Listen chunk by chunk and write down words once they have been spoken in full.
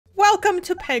welcome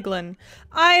to Peglin.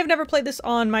 I have never played this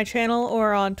on my channel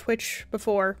or on Twitch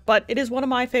before, but it is one of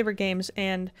my favorite games,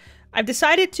 and I've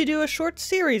decided to do a short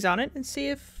series on it and see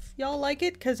if y'all like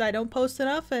it, because I don't post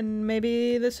enough, and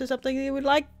maybe this is something you would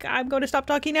like. I'm going to stop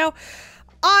talking now.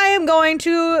 I am going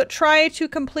to try to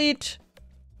complete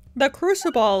the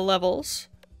Crucible levels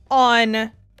on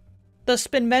the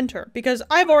Spinventor, because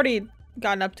I've already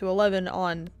gotten up to 11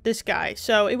 on this guy,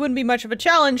 so it wouldn't be much of a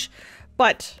challenge,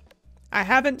 but I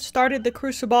haven't started the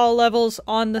Crucible levels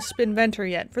on the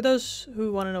Spinventor yet. For those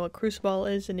who want to know what Crucible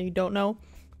is and you don't know,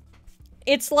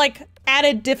 it's like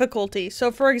added difficulty.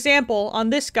 So for example, on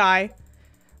this guy,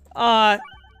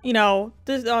 you know,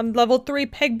 this, on level 3,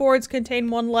 pegboards contain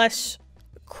 1 less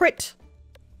crit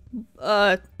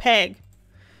peg.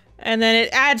 And then it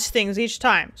adds things each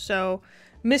time. So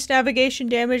misnavigation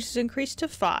damage is increased to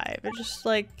 5. It's just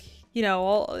like, you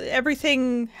know,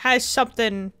 everything has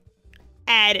something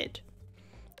added.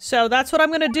 So that's what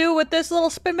I'm gonna do with this little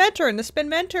Spinventor. And the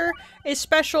Spinventor is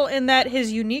special in that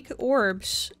his unique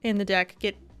orbs in the deck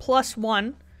get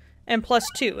 +1 and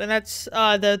 +2. And that's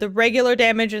the regular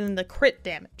damage and then the crit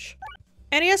damage.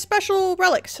 And he has special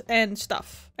relics and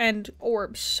stuff and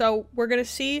orbs. So we're gonna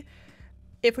see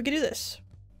if we can do this.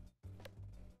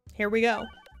 Here we go.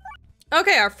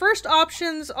 Okay, our first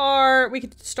options are we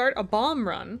could start a bomb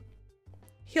run,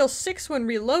 heal 6 when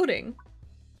reloading,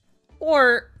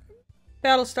 or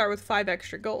battle start with 5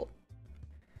 extra gold.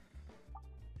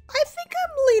 I think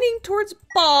I'm leaning towards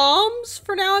bombs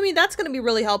for now. I mean, that's going to be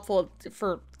really helpful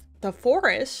for the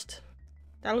forest.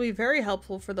 That'll be very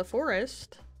helpful for the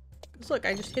forest. Because look,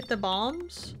 I just hit the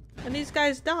bombs, and these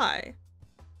guys die.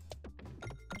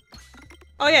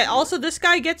 Oh yeah, also this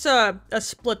guy gets a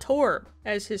split orb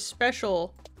as his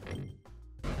special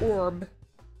orb.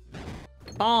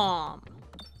 Bomb.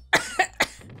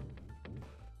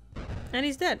 And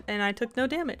he's dead, and I took no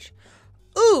damage.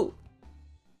 Ooh!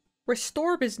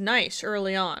 Restorb is nice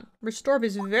early on. Restorb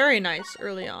is very nice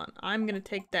early on. I'm gonna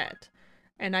take that.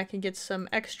 And I can get some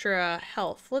extra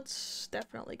health. Let's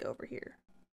definitely go over here.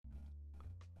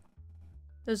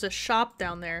 There's a shop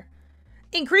down there.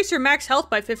 Increase your max health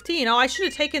by 15. Oh, I should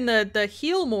have taken the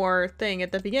heal more thing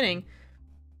at the beginning.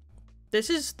 This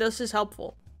is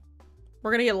helpful.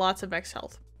 We're gonna get lots of max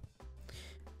health.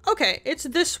 Okay, it's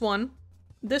this one.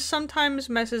 This sometimes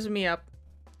messes me up.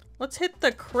 Let's hit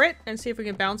the crit and see if we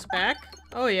can bounce back.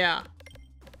 Oh yeah.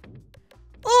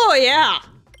 Oh yeah!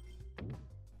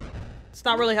 It's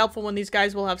not really helpful when these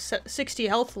guys will have 60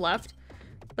 health left,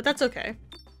 but that's okay.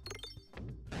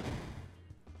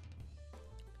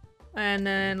 And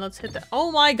then let's hit that.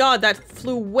 Oh my god, that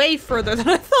flew way further than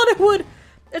I thought it would.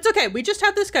 It's okay, we just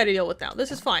have this guy to deal with now.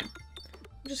 This is fine.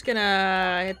 I'm just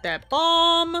gonna hit that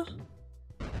bomb.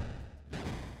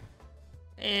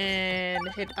 And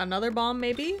hit another bomb,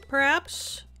 maybe,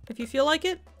 perhaps, if you feel like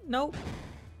it. Nope.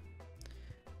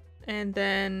 And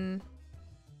then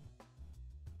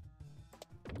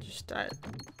just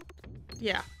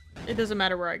yeah, it doesn't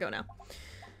matter where I go now.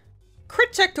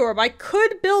 Crit Tech Orb. I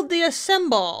could build the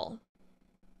Assemble,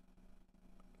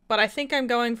 but I think I'm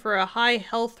going for a high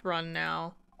health run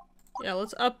now. Yeah,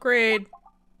 let's upgrade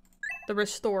the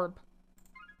Restorb.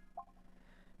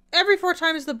 Every 4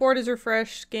 times the board is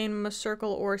refreshed, gain a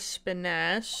circle or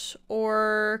spiness,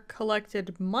 or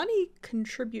collected money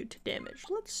contribute to damage.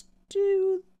 Let's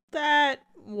do that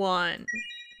one.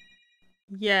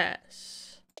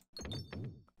 Yes.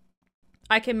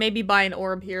 I can maybe buy an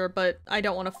orb here, but I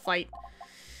don't want to fight.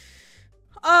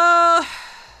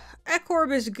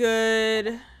 Ekorb is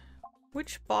good.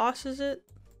 Which boss is it?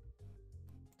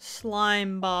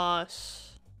 Slime boss.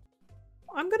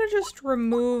 I'm gonna just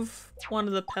remove one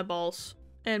of the pebbles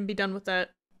and be done with that.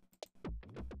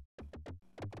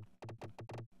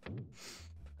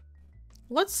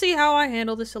 Let's see how I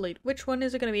handle this elite. Which one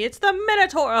is it gonna be? It's the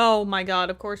Minotaur! Oh my god,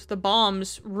 of course the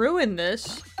bombs ruin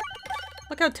this.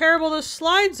 Look how terrible those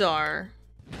slides are.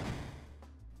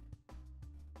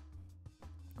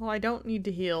 Well, I don't need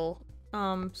to heal.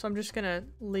 So I'm just gonna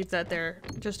leave that there,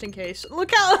 just in case.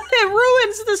 Look how it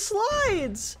ruins the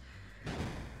slides!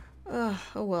 Oh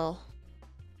well.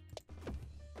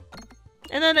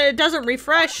 And then it doesn't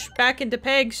refresh back into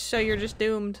pegs, so you're just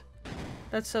doomed.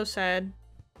 That's so sad.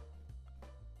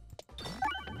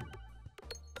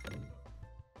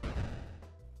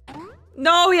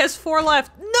 No, he has 4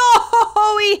 left.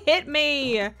 No, he hit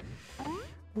me.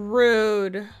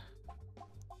 Rude.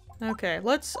 Okay,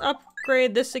 let's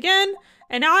upgrade this again.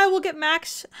 And now I will get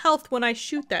max health when I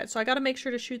shoot that. So I gotta make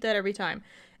sure to shoot that every time.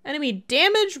 Enemy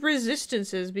damage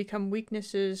resistances become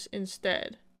weaknesses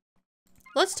instead.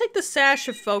 Let's take the Sash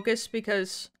of Focus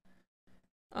because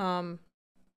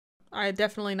I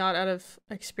definitely not out of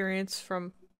experience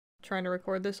from trying to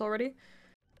record this already.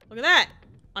 Look at that!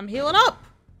 I'm healing up!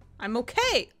 I'm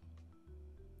okay!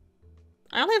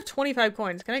 I only have 25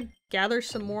 coins. Can I gather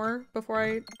some more before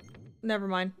I... Never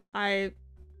mind.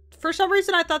 For some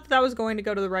reason I thought that was going to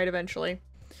go to the right eventually.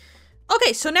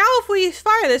 Okay, so now if we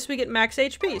fire this, we get max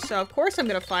HP. So of course I'm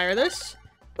gonna fire this.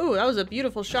 Ooh, that was a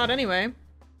beautiful shot anyway.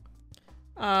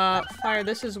 Fire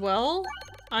this as well.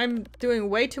 I'm doing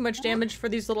way too much damage for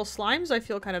these little slimes. I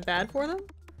feel kind of bad for them.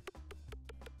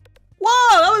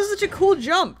 Whoa, that was such a cool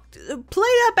jump. Play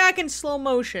that back in slow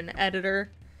motion,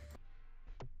 editor.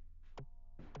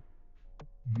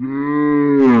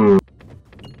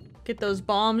 Get those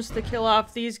bombs to kill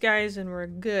off these guys and we're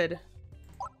good.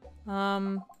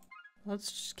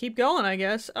 Let's just keep going, I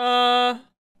guess. It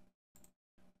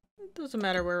doesn't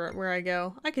matter where I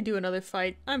go. I could do another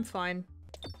fight. I'm fine.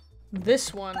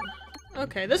 This one.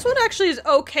 Okay, this one actually is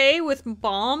okay with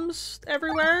bombs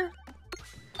everywhere.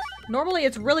 Normally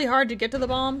it's really hard to get to the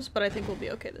bombs, but I think we'll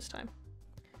be okay this time.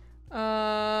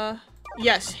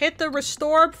 Yes, hit the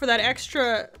restore for that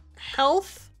extra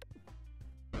health.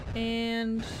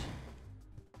 And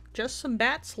just some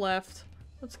bats left.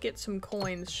 Let's get some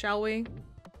coins, shall we?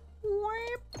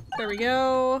 There we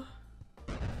go.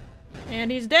 And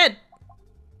he's dead.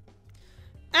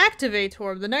 Activate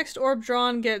orb. The next orb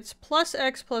drawn gets plus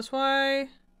X plus Y.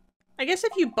 I guess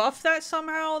if you buff that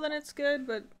somehow, then it's good,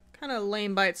 but kind of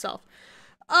lame by itself.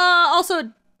 Also, it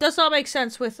does not make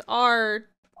sense with our...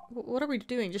 What are we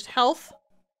doing? Just health?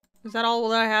 Is that all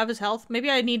that I have is health? Maybe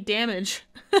I need damage.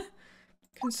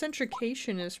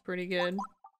 Concentrication is pretty good.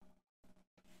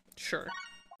 Sure.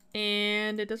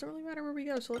 And it doesn't really matter where we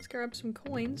go, so let's grab some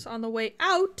coins on the way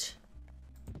out.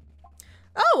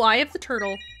 Oh, I have the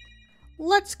turtle.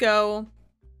 Let's go.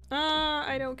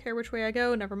 I don't care which way I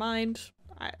go, never mind.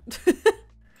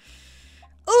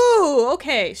 Ooh,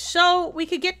 okay, so we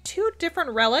could get 2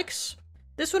 different relics.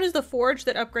 This one is the forge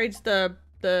that upgrades the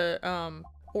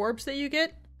orbs that you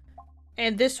get.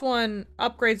 And this one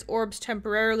upgrades orbs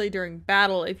temporarily during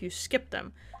battle if you skip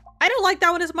them. I don't like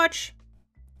that one as much,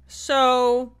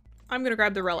 so I'm gonna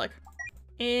grab the relic.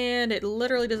 And it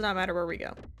literally does not matter where we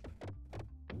go.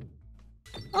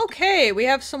 Okay, we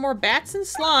have some more bats and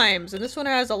slimes, and this one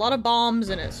has a lot of bombs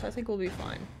in it, so I think we'll be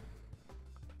fine.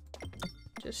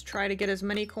 Just try to get as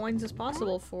many coins as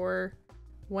possible for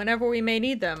whenever we may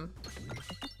need them.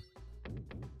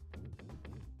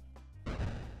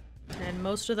 And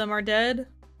most of them are dead.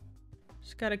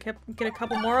 Just gotta get a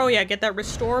couple more. Oh yeah, get that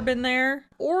restorb in there.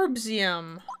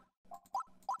 Orbsium.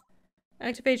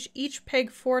 Activate each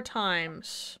peg 4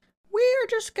 times. We're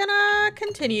just gonna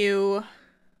continue.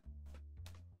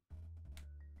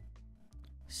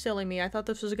 Silly me, I thought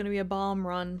this was gonna be a bomb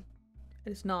run.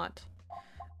 It is not.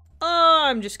 Oh,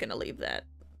 I'm just gonna leave that.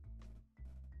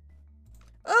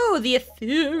 Oh, the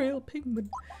ethereal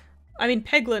penguin. I mean,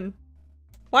 Peglin.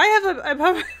 Why have I've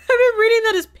been reading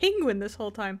that as penguin this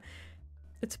whole time.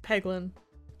 It's Peglin.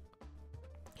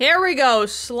 Here we go,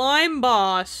 slime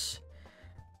boss.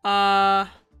 Yeah,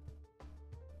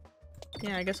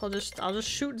 I guess I'll just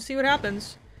shoot and see what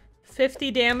happens.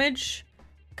 50 damage.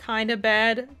 Kinda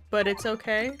bad, but it's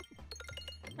okay.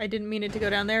 I didn't mean it to go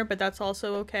down there, but that's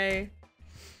also okay.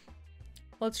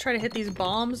 Let's try to hit these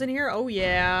bombs in here. Oh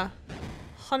yeah.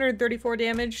 134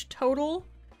 damage total.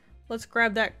 Let's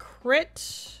grab that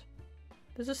crit.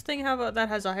 Does this thing have a... That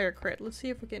has a higher crit. Let's see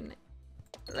if we can...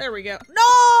 There we go.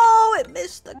 No! It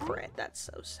missed the crit. That's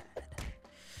so sad.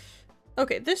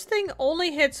 Okay, this thing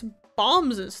only hits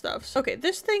bombs and stuff. Okay,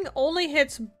 this thing only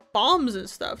hits bombs and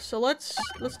stuff. So let's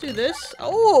do this.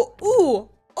 Oh! Ooh!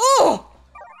 Oh!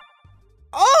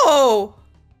 Oh!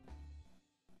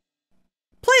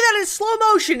 Play that in slow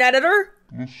motion, editor!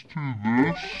 Let's do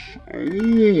this.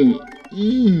 Oh!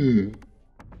 Ooh!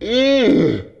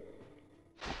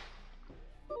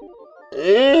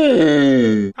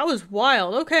 That was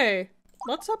wild. Okay.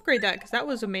 Let's upgrade that, because that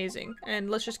was amazing. And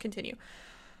let's just continue.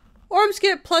 Orbs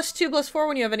get +2, +4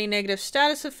 when you have any negative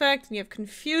status effect, and you have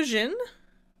confusion.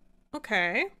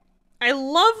 Okay. I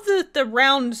love the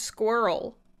round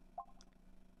squirrel.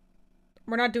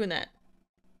 We're not doing that.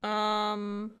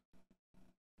 Oh,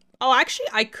 actually,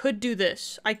 I could do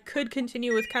this. I could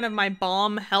continue with kind of my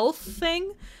bomb health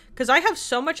thing. Because I have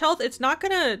so much health, it's not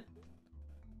gonna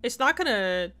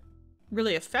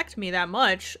really affect me that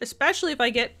much. Especially if I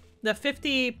get the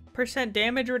 50%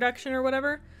 damage reduction or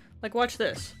whatever. Like, watch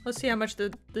this. Let's see how much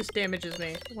this damages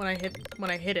me when I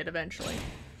hit it eventually.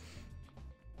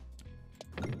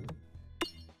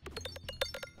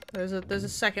 There's a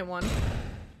second one.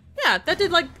 Yeah, that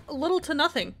did like little to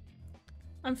nothing.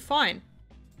 I'm fine.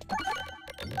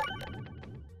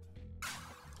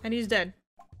 And he's dead.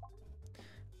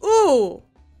 Ooh!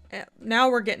 Now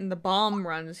we're getting the bomb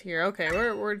runs here. Okay,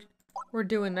 we're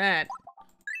doing that.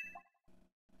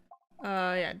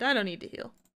 Yeah, I don't need to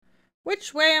heal.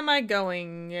 Which way am I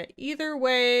going? Either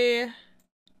way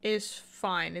is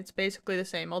fine. It's basically the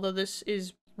same, although this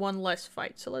is one less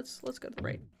fight. So let's go to the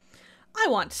right. I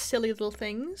want silly little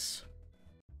things.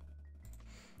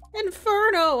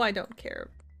 Inferno! I don't care.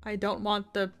 I don't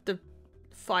want the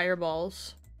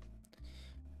fireballs.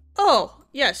 Oh,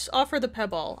 yes, offer the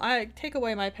pebble. Take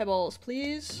away my pebbles,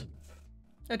 please.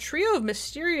 A trio of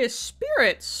mysterious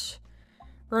spirits.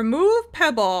 Remove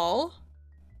pebble.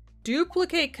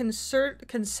 Duplicate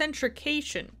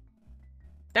concentrication.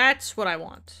 That's what I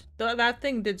want. That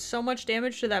thing did so much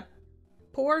damage to that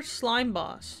poor slime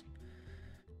boss.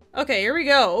 Okay, here we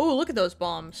go. Oh, look at those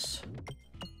bombs.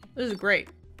 This is great.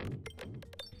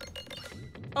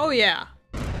 Oh yeah.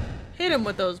 Hit him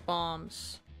with those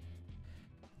bombs.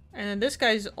 And then this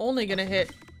guy's only gonna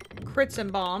hit crits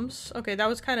and bombs. Okay, that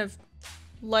was kind of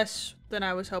less than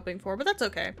I was hoping for, but that's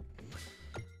okay.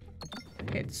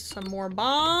 Hit some more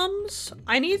bombs.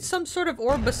 I need some sort of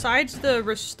orb besides the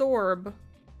Restorb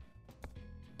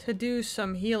to do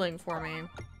some healing for me.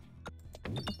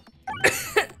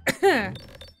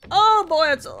 Oh boy,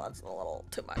 that's a little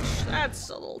too much. That's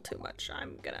a little too much.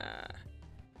 I'm gonna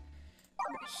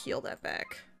heal that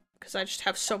back because I just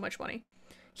have so much money.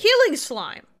 Healing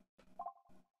slime.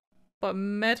 But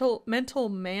mental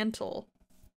mantle.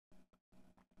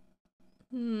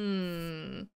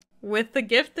 With the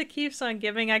gift that keeps on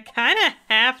giving, I kind of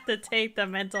have to take the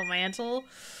mental mantle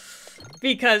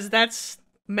because that's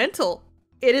mental.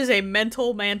 It is a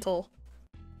mental mantle.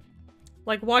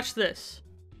 Like, watch this.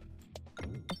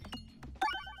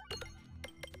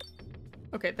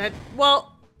 Okay,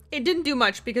 well, it didn't do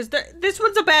much because this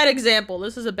one's a bad example.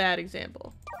 This is a bad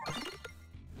example.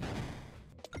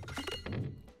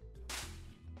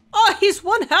 Oh, he's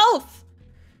 1 health!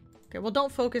 Okay, well,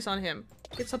 don't focus on him.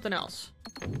 Get something else.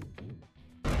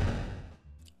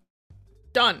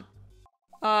 Done.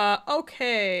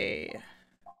 Okay.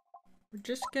 We're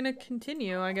just gonna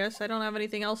continue, I guess. I don't have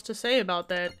anything else to say about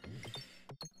that.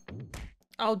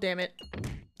 Oh, damn it.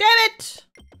 Damn it!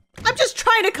 I'm just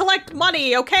trying to collect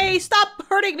money, okay? Stop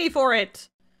hurting me for it!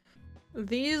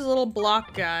 These little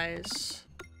block guys.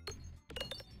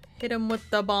 Hit them with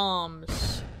the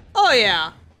bombs. Oh,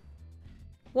 yeah.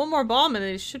 One more bomb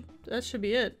and that should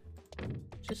be it.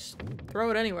 Just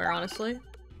throw it anywhere, honestly.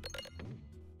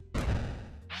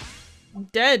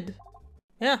 Dead.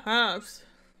 Yeah,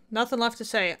 nothing left to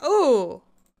say. Oh!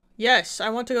 Yes, I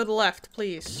want to go to the left,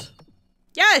 please.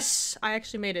 Yes! I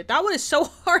actually made it. That one is so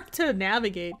hard to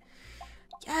navigate.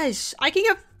 Yes! I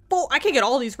can get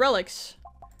all these relics.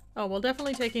 Oh, well,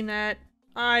 definitely taking that.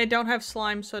 I don't have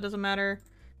slime, so it doesn't matter.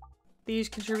 These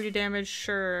contributed damage,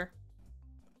 sure.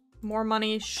 More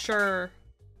money, sure.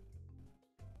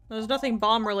 There's nothing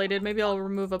bomb related. Maybe I'll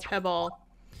remove a pebble.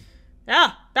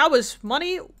 Yeah, that was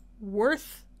money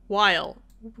worthwhile.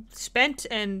 Spent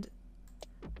and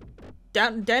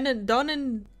done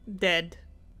and dead.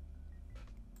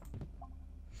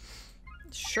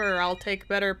 Sure, I'll take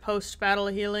better post-battle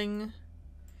healing.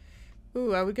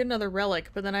 Ooh, I would get another relic,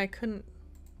 but then I couldn't...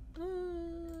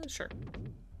 sure.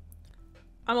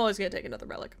 I'm always gonna take another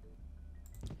relic.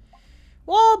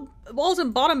 Walls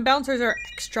and bottom bouncers are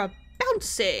extra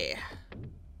bouncy!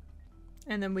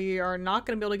 And then we are not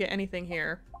gonna be able to get anything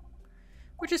here.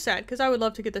 Which is sad, because I would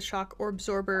love to get the shock or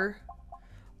absorber.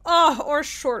 Oh, or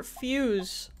short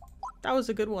fuse. That was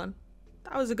a good one.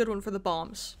 That was a good one for the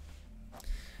bombs.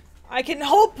 I can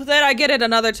hope that I get it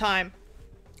another time.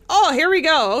 Oh, here we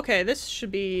go. Okay, this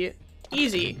should be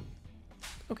easy.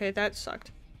 Okay, that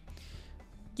sucked.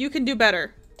 You can do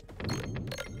better.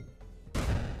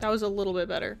 That was a little bit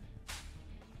better.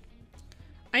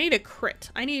 I need a crit.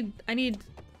 I need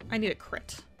a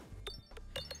crit.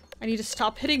 I need to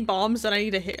stop hitting bombs and I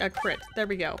need to hit a crit. There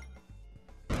we go.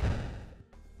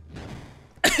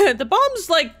 The bombs,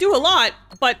 like, do a lot,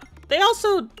 but they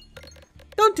also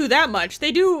don't do that much.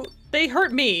 They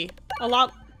hurt me a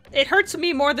lot. It hurts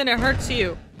me more than it hurts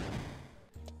you.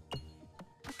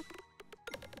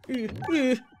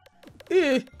 Okay,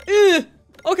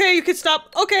 you can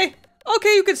stop. Okay.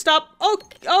 Okay, you can stop.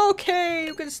 Okay,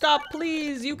 you can stop.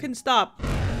 Please, you can stop.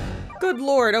 Good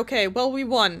lord. Okay, well, we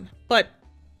won. But,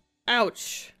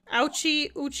 ouch.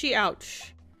 Ouchie, oochie,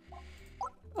 ouch.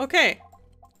 Okay.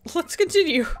 Let's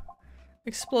continue.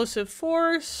 Explosive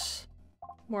force.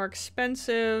 More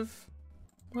expensive.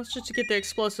 Let's just get the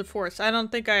explosive force. I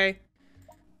don't think I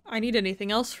need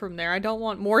anything else from there. I don't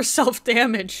want more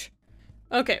self-damage.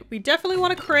 Okay, we definitely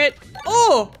want to crit.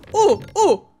 Oh! Oh!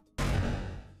 Oh!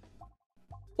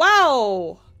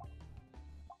 Wow!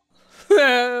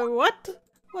 What?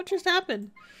 What just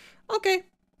happened? Okay.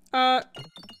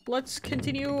 Let's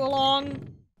continue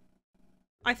along.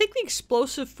 I think the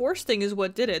explosive force thing is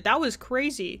what did it. That was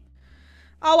crazy.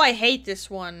 Oh, I hate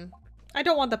this one. I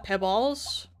don't want the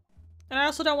Pebballs. And I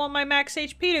also don't want my max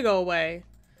HP to go away.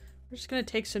 We're just gonna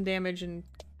take some damage and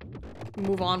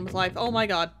move on with life. Oh my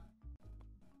god.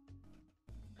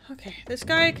 Okay, this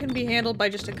guy can be handled by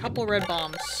just a couple red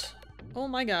bombs. Oh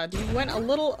my god, you went a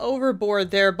little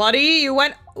overboard there, buddy. You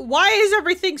went- Why is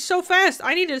everything so fast?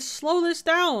 I need to slow this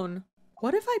down.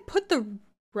 What if I put the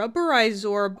rubberized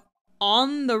orb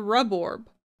on the rub orb?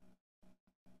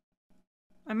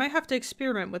 I might have to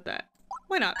experiment with that.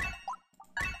 Why not?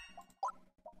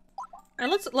 And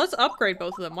let's upgrade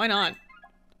both of them. Why not?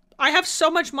 I have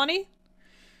so much money.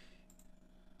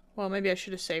 Well, maybe I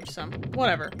should have saved some.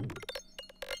 Whatever.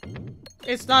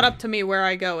 It's not up to me where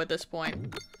I go at this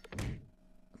point.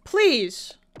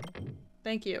 Please.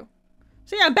 Thank you.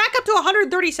 So yeah, I'm back up to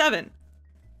 137.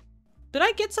 Did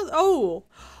I get some? Oh.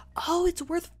 Oh, it's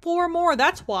worth 4 more.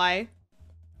 That's why.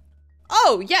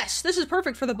 Oh, yes. This is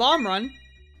perfect for the bomb run.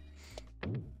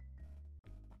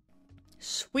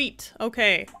 Sweet.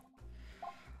 Okay.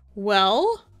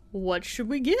 Well, what should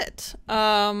we get?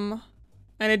 An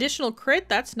additional crit?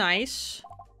 That's nice.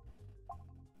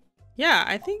 Yeah,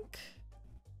 I think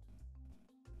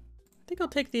I'll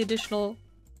take the additional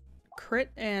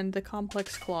crit and the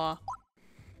complex claw.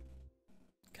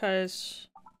 'Cause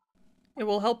it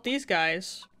will help these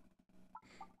guys.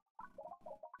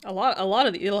 It'll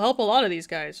help a lot of these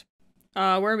guys.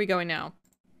 Where are we going now?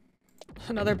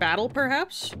 Another battle,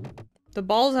 perhaps? The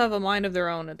balls have a mind of their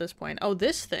own at this point. Oh,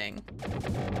 this thing.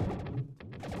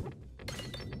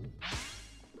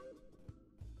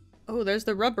 Oh, there's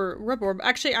the rub orb.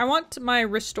 Actually, I want my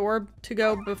restore to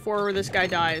go before this guy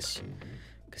dies.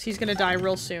 Because he's gonna die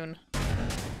real soon.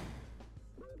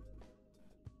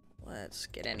 Let's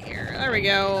get in here. There we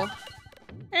go.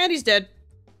 And he's dead.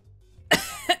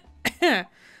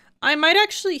 I might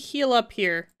actually heal up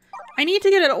here. I need to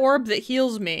get an orb that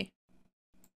heals me.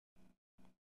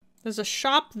 There's a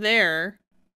shop there.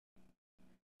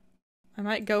 I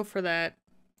might go for that.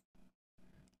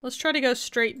 Let's try to go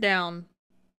straight down.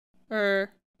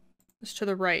 Or, just to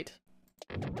the right.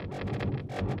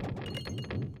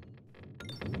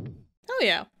 Oh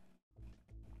yeah.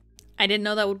 I didn't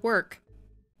know that would work.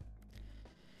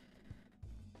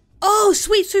 Oh,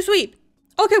 sweet, sweet, sweet.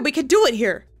 Okay, we can do it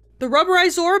here. The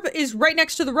rubberized orb is right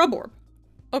next to the rub orb.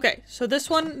 Okay, so this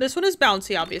one is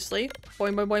bouncy, obviously.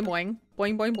 Boing, boing, boing, boing.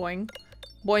 Boing, boing, boing.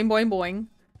 Boing, boing, boing.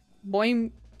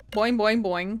 Boing, boing, boing,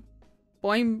 boing.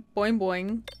 Boing, boing,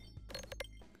 boing.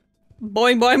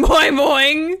 Boing, boing, boing,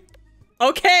 boing!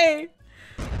 Okay!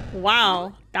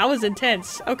 Wow, that was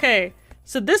intense. Okay,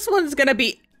 so this one's gonna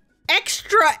be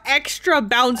extra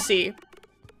bouncy.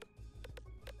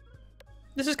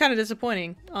 This is kind of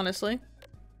disappointing, honestly.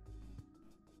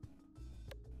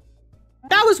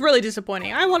 That was really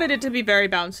disappointing. I wanted it to be very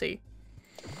bouncy.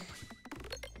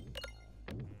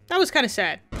 That was kind of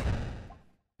sad.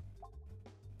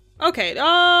 Okay,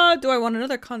 do I want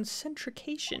another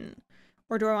concentrication?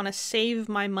 Or do I want to save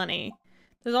my money?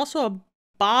 There's also a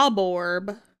bob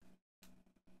orb.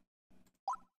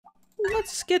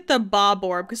 Let's get the bob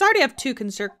orb, because I already have 2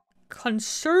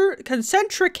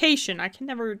 concentrication. I can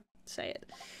never say it.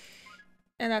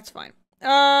 And that's fine.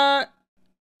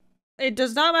 It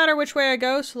does not matter which way I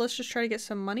go, so let's just try to get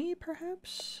some money,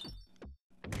 perhaps?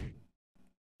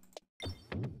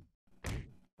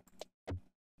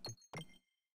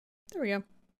 There we go.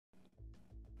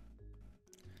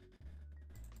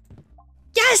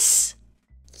 Yes!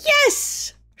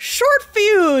 Yes! Short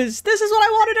fuse! This is what I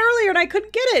wanted earlier and I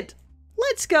couldn't get it!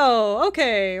 Let's go!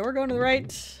 Okay, we're going to the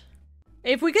right.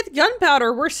 If we get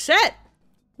gunpowder, we're set!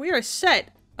 We are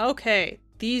set. Okay,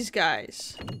 these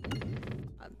guys.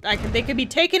 They can be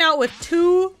taken out with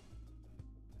two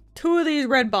of these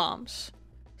red bombs.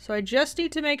 So I just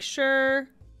need to make sure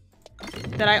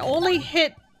that I only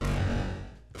hit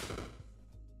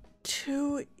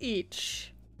 2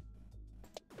 each.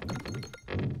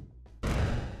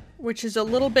 Which is a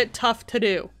little bit tough to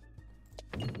do.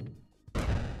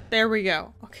 There we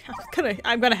go. Okay,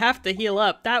 I'm gonna have to heal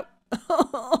up. That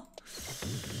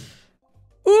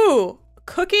Ooh,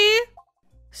 cookie?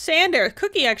 Sand air.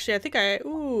 Cookie, actually, I think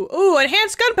Ooh,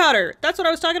 enhanced gunpowder! That's what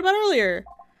I was talking about earlier.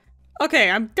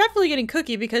 Okay, I'm definitely getting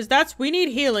cookie because we need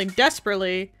healing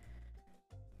desperately.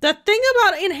 The thing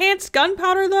about enhanced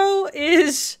gunpowder, though,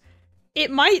 is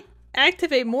it might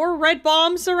activate more red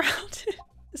bombs around it.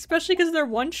 Especially because they're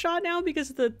one-shot now because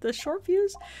of the short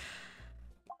fuse.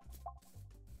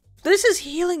 This is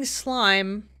healing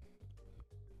slime.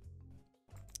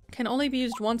 Can only be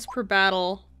used once per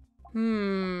battle.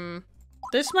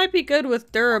 This might be good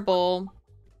with durable.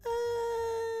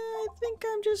 I think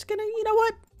I'm just gonna, you know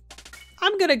what?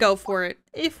 I'm gonna go for it.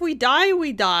 If we die,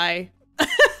 we die.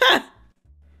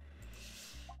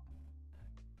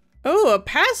 Oh, a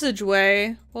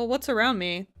passageway. Well, what's around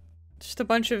me? Just a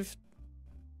bunch of,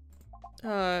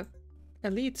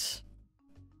 elites.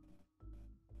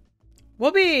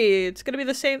 Whoopee! It's gonna be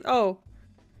the same- oh.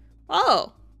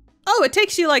 Oh! Oh, it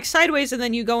takes you, like, sideways and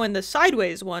then you go in the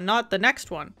sideways one, not the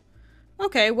next one.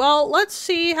 Okay, well, let's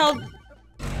see how-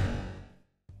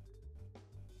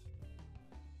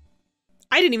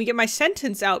 I didn't even get my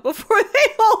sentence out before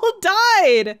they all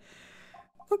died!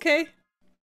 Okay.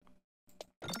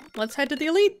 Let's head to the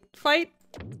elite fight.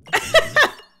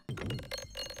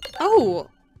 Oh!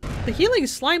 The healing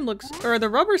slime looks- or the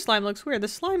rubber slime looks weird. The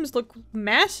slimes look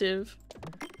massive.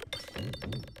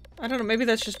 I don't know, maybe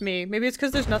that's just me. Maybe it's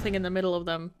because there's nothing in the middle of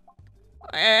them.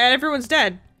 And everyone's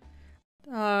dead.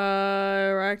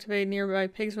 Activate nearby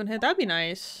pigs when hit. That'd be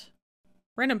nice.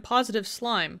 Random positive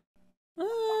slime.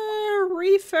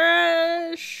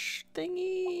 Refresh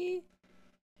thingy.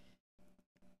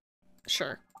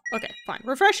 Sure. Okay, fine.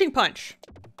 Refreshing punch.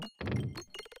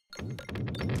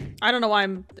 I don't know why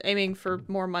I'm aiming for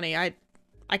more money. I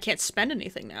can't spend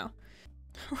anything now.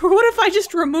 What if I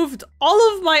just removed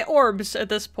all of my orbs at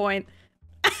this point?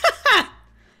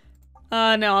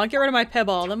 No, I'll get rid of my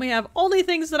Pebble. Then we have only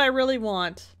things that I really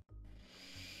want.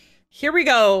 Here we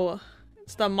go.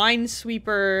 It's the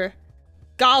Minesweeper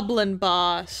Goblin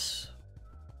Boss.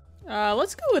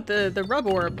 Let's go with the Rub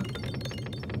Orb.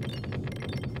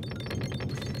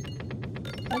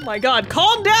 Oh my god,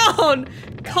 calm down!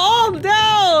 Calm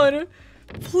down!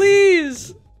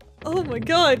 Please! Oh my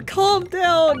god, calm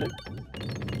down!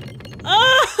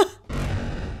 Ah!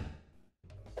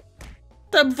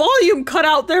 The volume cut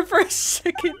out there for a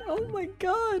second. Oh my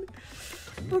god.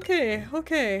 Okay,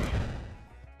 okay.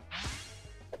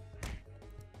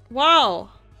 Wow.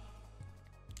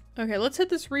 Okay, let's hit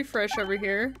this refresh over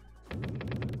here.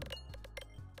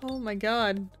 Oh my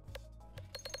god.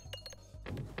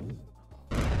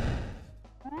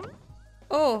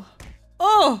 Oh.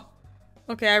 Oh!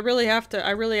 Okay, I really have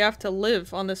to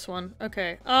live on this one.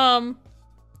 Okay, I'm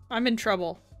in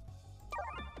trouble.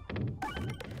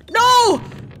 No!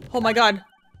 Oh my god.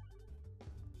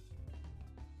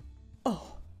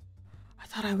 Oh. I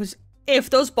thought I was- if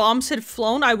those bombs had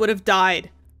flown, I would have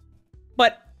died.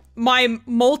 But my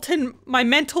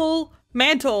mental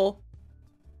mantle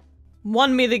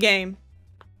won me the game.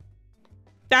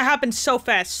 That happened so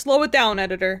fast. Slow it down,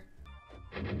 editor.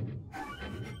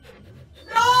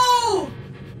 No!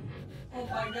 Oh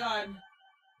my god.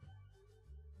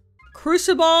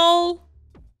 Crucible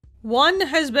 1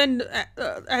 has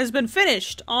been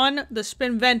finished on the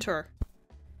Spinventor.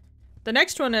 The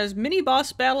next one is mini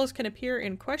boss battles can appear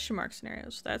in question mark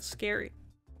scenarios. That's scary.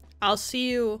 I'll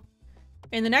see you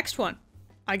in the next one,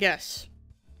 I guess.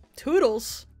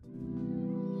 Toodles.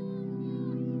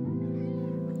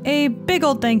 A big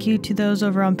old thank you to those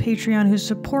over on Patreon who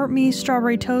support me,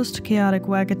 Strawberry Toast, Chaotic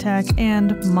Wag Attack,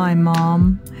 and my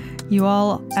mom. You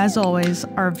all, as always,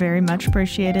 are very much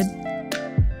appreciated.